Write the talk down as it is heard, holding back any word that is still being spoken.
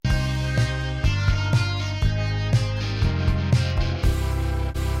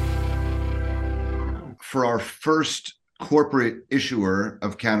for our first corporate issuer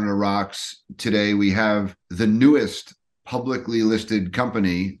of Canada Rocks today, we have the newest publicly listed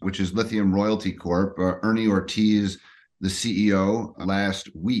company, which is Lithium Royalty Corp. Ernie Ortiz, the CEO,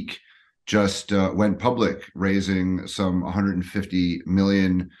 last week just went public, raising some $150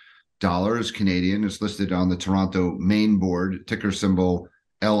 million Canadian. It's listed on the Toronto main board, ticker symbol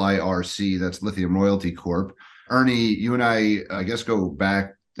LIRC. That's Lithium Royalty Corp. Ernie, you and I guess, go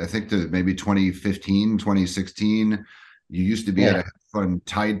back, I think, to maybe 2015, 2016. You used to be at a fund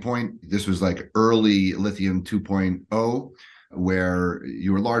Tide Point. This was like early Lithium 2.0, where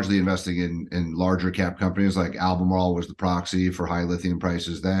you were largely investing in larger cap companies. Like Albemarle was the proxy for high lithium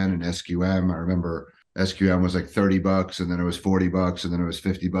prices then, and SQM. I remember SQM was like $30, and then it was $40, and then it was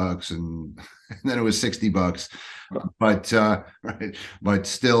 $50, and then it was $60. But right, but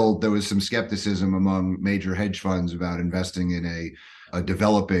still, there was some skepticism among major hedge funds about investing in a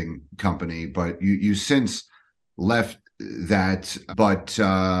developing company. But you since left that. But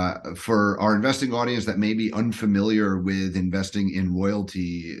for our investing audience that may be unfamiliar with investing in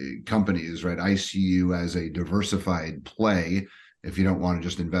royalty companies, right? I see you as a diversified play if you don't want to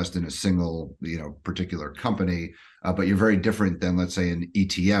just invest in a single, particular company. But you're very different than, let's say, an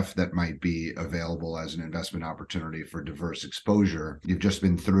ETF that might be available as an investment opportunity for diverse exposure. You've just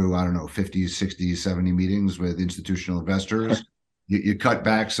been through, I don't know, 50, 60, 70 meetings with institutional investors. You cut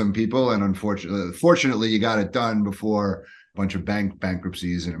back some people, and fortunately, you got it done before a bunch of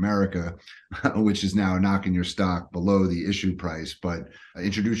bankruptcies in America, which is now knocking your stock below the issue price. But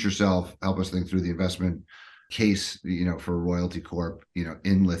introduce yourself, help us think through the investment case, for Royalty Corp,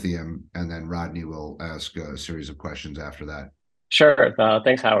 in lithium, and then Rodney will ask a series of questions after that. Sure.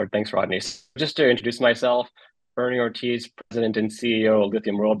 Thanks, Howard. Thanks, Rodney. Just to introduce myself, Ernie Ortiz, President and CEO of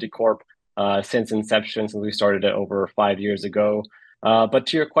Lithium Royalty Corp, since inception, since we started it over 5 years ago. But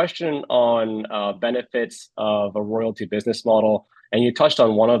to your question on benefits of a royalty business model, and you touched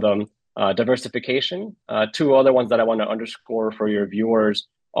on one of them, diversification. Two other ones that I want to underscore for your viewers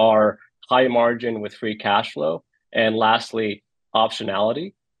are high margin with free cash flow, and lastly,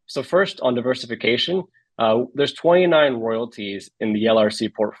 optionality. So first, on diversification, there's 29 royalties in the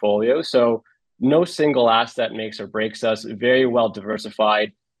LRC portfolio. So no single asset makes or breaks us, very well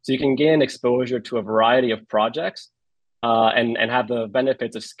diversified. So you can gain exposure to a variety of projects and have the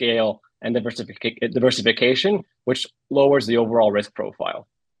benefits of scale and diversification, which lowers the overall risk profile.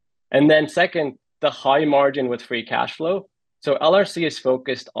 And then second, the high margin with free cash flow. So LRC is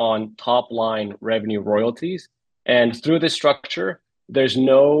focused on top line revenue royalties. And through this structure, there's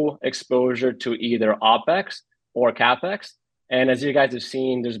no exposure to either OPEX or CAPEX. And as you guys have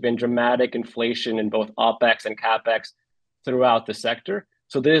seen, there's been dramatic inflation in both OPEX and CAPEX throughout the sector.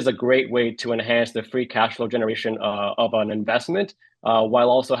 So this is a great way to enhance the free cash flow generation of an investment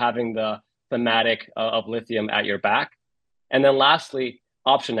while also having the thematic of lithium at your back. And then lastly,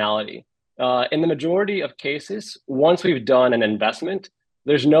 optionality. In the majority of cases, once we've done an investment,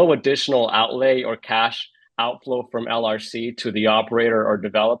 there's no additional outlay or cash outflow from LRC to the operator or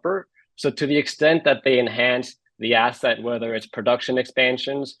developer. So to the extent that they enhance the asset, whether it's production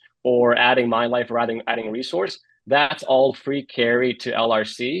expansions or adding mine life or adding resource, that's all free carry to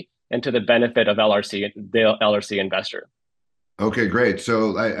LRC and to the benefit of LRC, the LRC investor. Okay, great.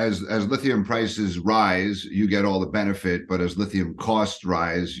 So as lithium prices rise, you get all the benefit, but as lithium costs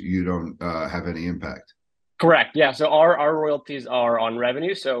rise, you don't have any impact. Correct. Yeah. So our royalties are on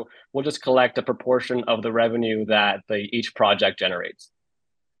revenue. So we'll just collect a proportion of the revenue that each project generates.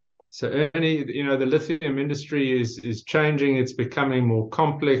 So Ernie, the lithium industry is changing. It's becoming more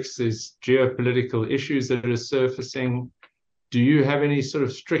complex. There's geopolitical issues that are surfacing. Do you have any sort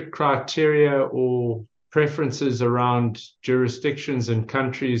of strict criteria or preferences around jurisdictions and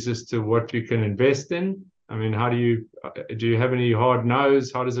countries as to what you can invest in? I mean, do you have any hard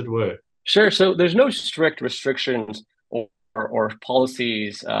no's? How does it work? Sure. So there's no strict restrictions or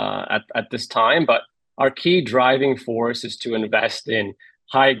policies at this time, but our key driving force is to invest in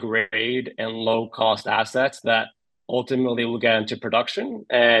high grade and low cost assets that ultimately will get into production.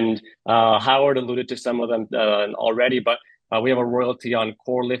 And Howard alluded to some of them already, but we have a royalty on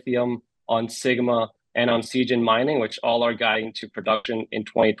Core Lithium, on Sigma, and on Zijin Mining, which all are guiding to production in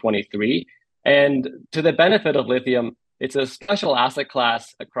 2023. And to the benefit of lithium, it's a special asset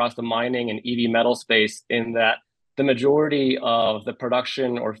class across the mining and EV metal space in that the majority of the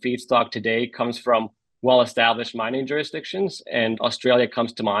production or feedstock today comes from well-established mining jurisdictions, and Australia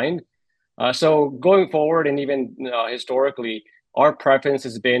comes to mind. So going forward, and even historically, our preference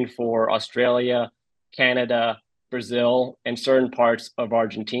has been for Australia, Canada, Brazil, and certain parts of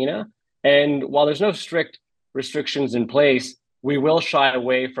Argentina. And while there's no strict restrictions in place, we will shy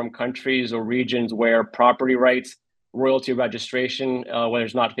away from countries or regions where property rights, royalty registration, where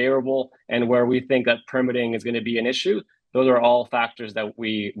it's not favorable, and where we think that permitting is going to be an issue. Those are all factors that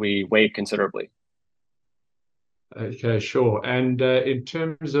we weigh considerably. Okay, sure. And in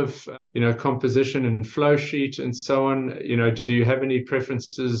terms of composition and flow sheet and so on, do you have any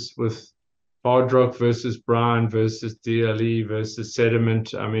preferences with hard rock versus brine versus DLE versus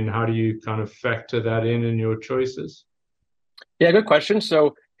sediment? I mean, how do you kind of factor that in your choices? Yeah, good question.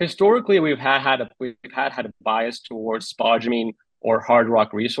 So historically, we've had a bias towards spodumene or hard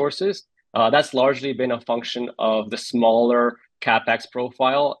rock resources. That's largely been a function of the smaller capex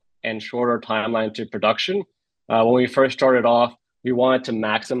profile and shorter timeline to production. When we first started off, we wanted to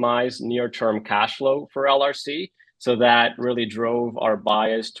maximize near-term cash flow for LRC, so that really drove our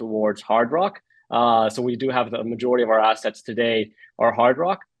bias towards hard rock. So we do have the majority of our assets today are hard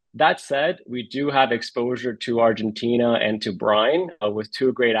rock. That said, we do have exposure to Argentina and to brine with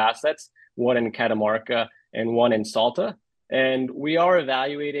two great assets, one in Catamarca and one in Salta. And we are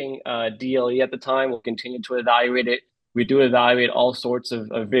evaluating DLE at the time. We'll continue to evaluate it. We do evaluate all sorts of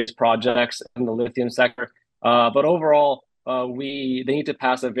various projects in the lithium sector. But overall, they need to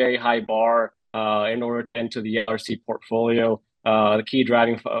pass a very high bar in order to enter the LRC portfolio. The key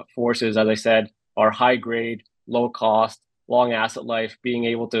driving forces, as I said, are high grade, low cost, long asset life, being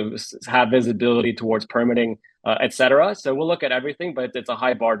able to have visibility towards permitting, et cetera. So we'll look at everything, but it's a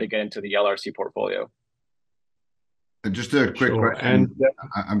high bar to get into the LRC portfolio. Just a quick Sure. question.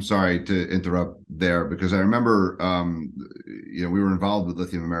 I'm sorry to interrupt there, because I remember, we were involved with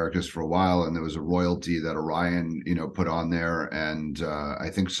Lithium Americas for a while, and there was a royalty that Orion, put on there, and I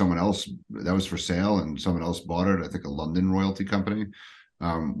think someone else that was for sale, and someone else bought it. I think a London royalty company.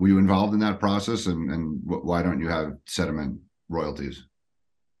 Were you involved in that process, and why don't you have sediment royalties?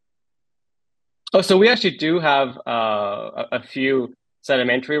 Oh, so we actually do have a few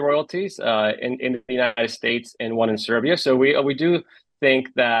sedimentary royalties in the United States and one in Serbia. So we do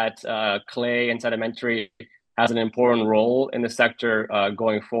think that clay and sedimentary has an important role in the sector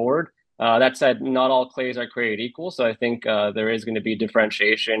going forward. That said, not all clays are created equal. So I think there is going to be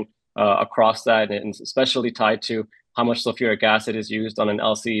differentiation across that, and especially tied to how much sulfuric acid is used on an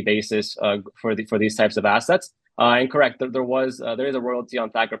LCE basis for these types of assets. And correct, there is a royalty on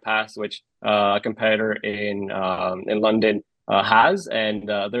Thacker Pass, which a competitor in London has, and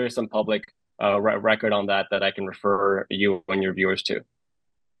there is some public record on that I can refer you and your viewers to.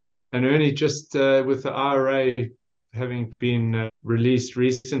 And Ernie, just with the IRA having been released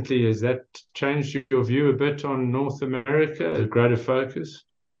recently, has that changed your view a bit on North America, a greater focus?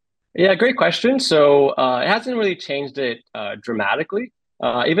 Yeah, great question. So it hasn't really changed it dramatically.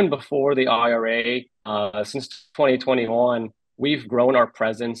 Even before the IRA, since 2021, we've grown our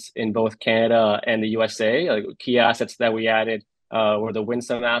presence in both Canada and the USA. Key assets that we added were the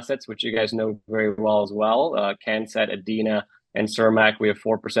Winsome assets, which you guys know very well as well. CanSet, Adina, and Cermak. We have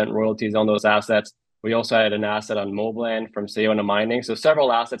 4% royalties on those assets. We also had an asset on Moblan from Sayona Mining. So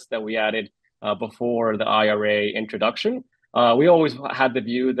several assets that we added before the IRA introduction. We always had the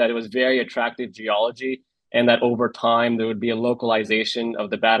view that it was very attractive geology, and that over time there would be a localization of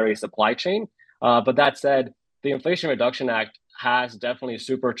the battery supply chain. But that said, the Inflation Reduction Act has definitely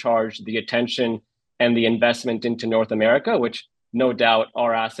supercharged the attention and the investment into North America, which no doubt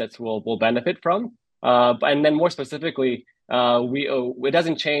our assets will benefit from. And then more specifically, it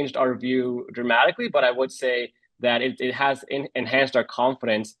hasn't changed our view dramatically, but I would say that it has enhanced our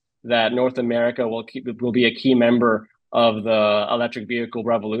confidence that North America will be a key member of the electric vehicle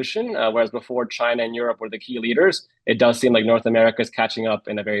revolution, whereas before China and Europe were the key leaders. It does seem like North America is catching up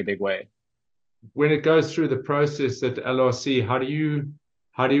in a very big way. When it goes through the process at LRC, how do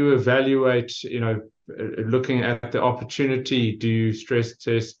you evaluate, looking at the opportunity? Do you stress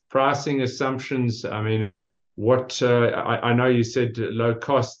test pricing assumptions? I mean, I know you said low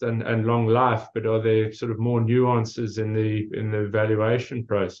cost and long life, but are there sort of more nuances in the evaluation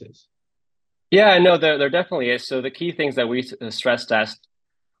process? Yeah, no, there definitely is. So the key things that we stress test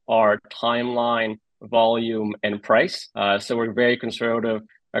are timeline, volume, and price. So we're very conservative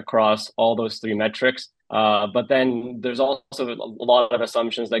across all those three metrics. But then there's also a lot of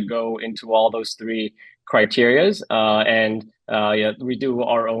assumptions that go into all those three criterias. We do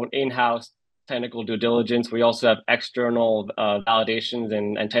our own in-house technical due diligence. We also have external validations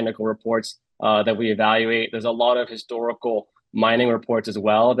and technical reports that we evaluate. There's a lot of historical mining reports as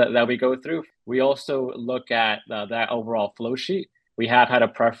well that we go through. We also look at that overall flow sheet. We have had a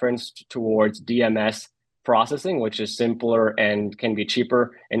preference towards DMS processing, which is simpler and can be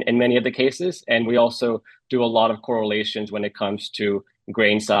cheaper in many of the cases. And we also do a lot of correlations when it comes to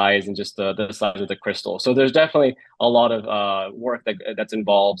grain size and just the size of the crystal. So there's definitely a lot of work that's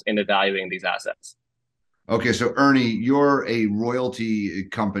involved in evaluating these assets. Okay, so Ernie, you're a royalty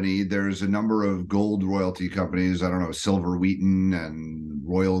company. There's a number of gold royalty companies. I don't know, Silver Wheaton and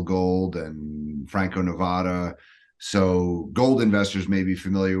Royal Gold and Franco Nevada. So gold investors may be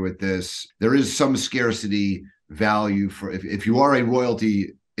familiar with this. There is some scarcity value for if you are a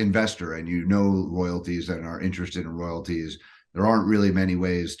royalty investor and you know royalties and are interested in royalties, there aren't really many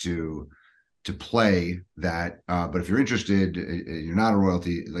ways to play that. But if you're interested, you're not a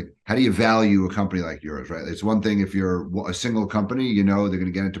royalty, like how do you value a company like yours, right? It's one thing if you're a single company, you know, they're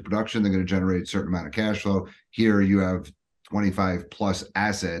going to get into production, they're going to generate a certain amount of cash flow. Here you have 25 plus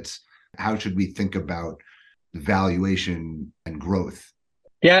assets. How should we think about the valuation and growth?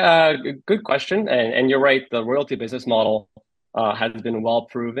 Yeah, good question. And you're right, the royalty business model has been well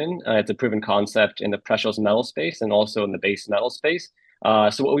proven. It's a proven concept in the precious metal space and also in the base metal space.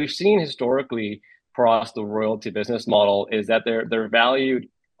 So what we've seen historically across the royalty business model is that they're valued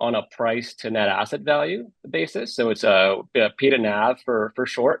on a price to net asset value basis. So it's a P to NAV for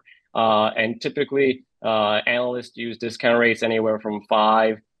short. And typically analysts use discount rates anywhere from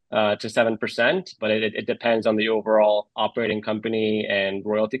 5 to 7%, but it depends on the overall operating company and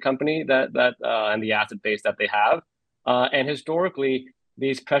royalty company that and the asset base that they have. And historically,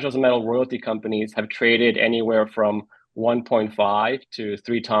 these precious metal royalty companies have traded anywhere from 1.5 to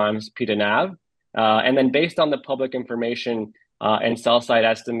 3 times P to NAV. And then based on the public information and sell side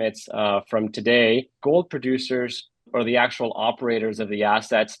estimates from today, gold producers or the actual operators of the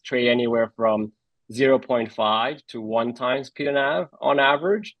assets trade anywhere from 0.5 to 1 times P to NAV on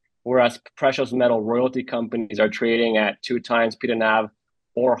average, whereas precious metal royalty companies are trading at 2 times P to NAV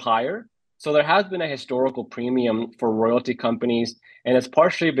or higher. So there has been a historical premium for royalty companies, and it's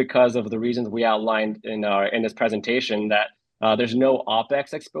partially because of the reasons we outlined in this presentation that there's no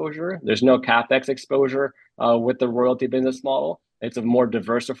OpEx exposure, there's no CapEx exposure with the royalty business model. It's a more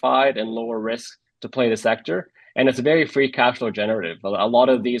diversified and lower risk to play the sector, and it's very free cash flow generative. A lot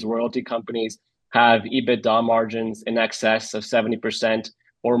of these royalty companies have EBITDA margins in excess of 70%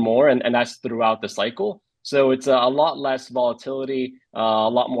 or more, and that's throughout the cycle. So it's a lot less volatility, a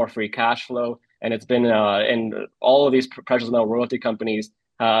lot more free cash flow, and it's been and all of these precious metal royalty companies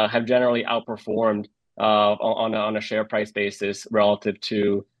have generally outperformed on a share price basis relative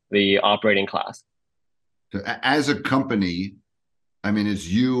to the operating class. So as a company, I mean, it's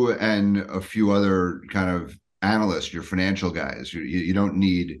you and a few other kind of analysts, your financial guys. You don't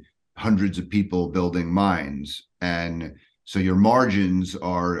need hundreds of people building mines, and so your margins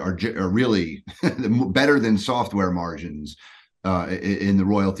are really better than software margins in the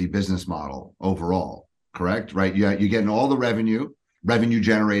royalty business model overall, correct? Right? You're getting all the revenue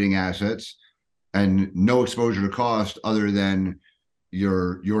generating assets, and no exposure to cost other than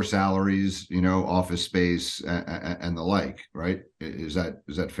your salaries, you know, office space and the like, right? Is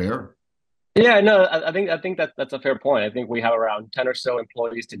that fair? Yeah, no, I think that's a fair point. I think we have around 10 or so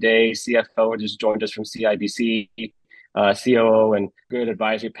employees today. CFO just joined us from CIBC. COO and good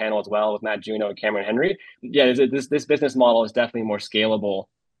advisory panel as well with Matt Juno and Cameron Henry. Yeah, this business model is definitely more scalable.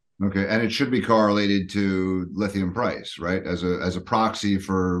 Okay, and it should be correlated to lithium price, right? As a proxy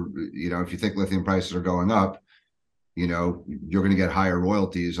for, you know, if you think lithium prices are going up, you know, you're going to get higher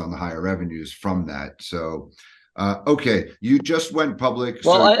royalties on the higher revenues from that. So, okay, you just went public.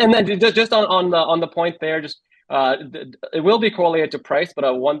 Well, and then just on the point there, just it will be correlated to price,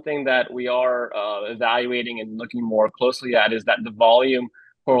 but one thing that we are evaluating and looking more closely at is that the volume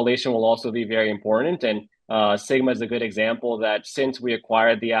correlation will also be very important. And Sigma is a good example that since we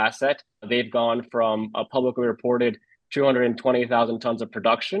acquired the asset, they've gone from a publicly reported 220,000 tons of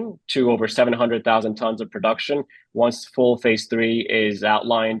production to over 700,000 tons of production once full phase 3 is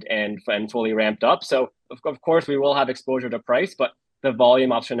outlined and fully ramped up. So of course we will have exposure to price, but the volume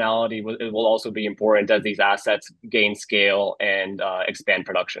optionality will also be important as these assets gain scale and expand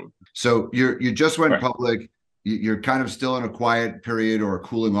production. So you just went public. You're kind of still in a quiet period or a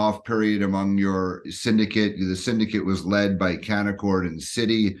cooling off period among your syndicate. The syndicate was led by Canaccord and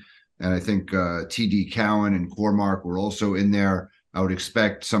Citi, and I think TD Cowen and Cormark were also in there. I would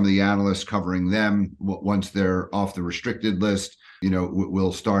expect some of the analysts covering them, once they're off the restricted list, you know,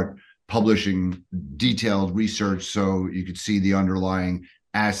 will start publishing detailed research so you could see the underlying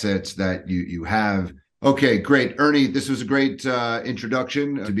assets that you have. Okay, great. Ernie, this was a great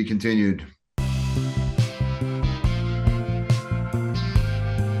introduction. To be continued.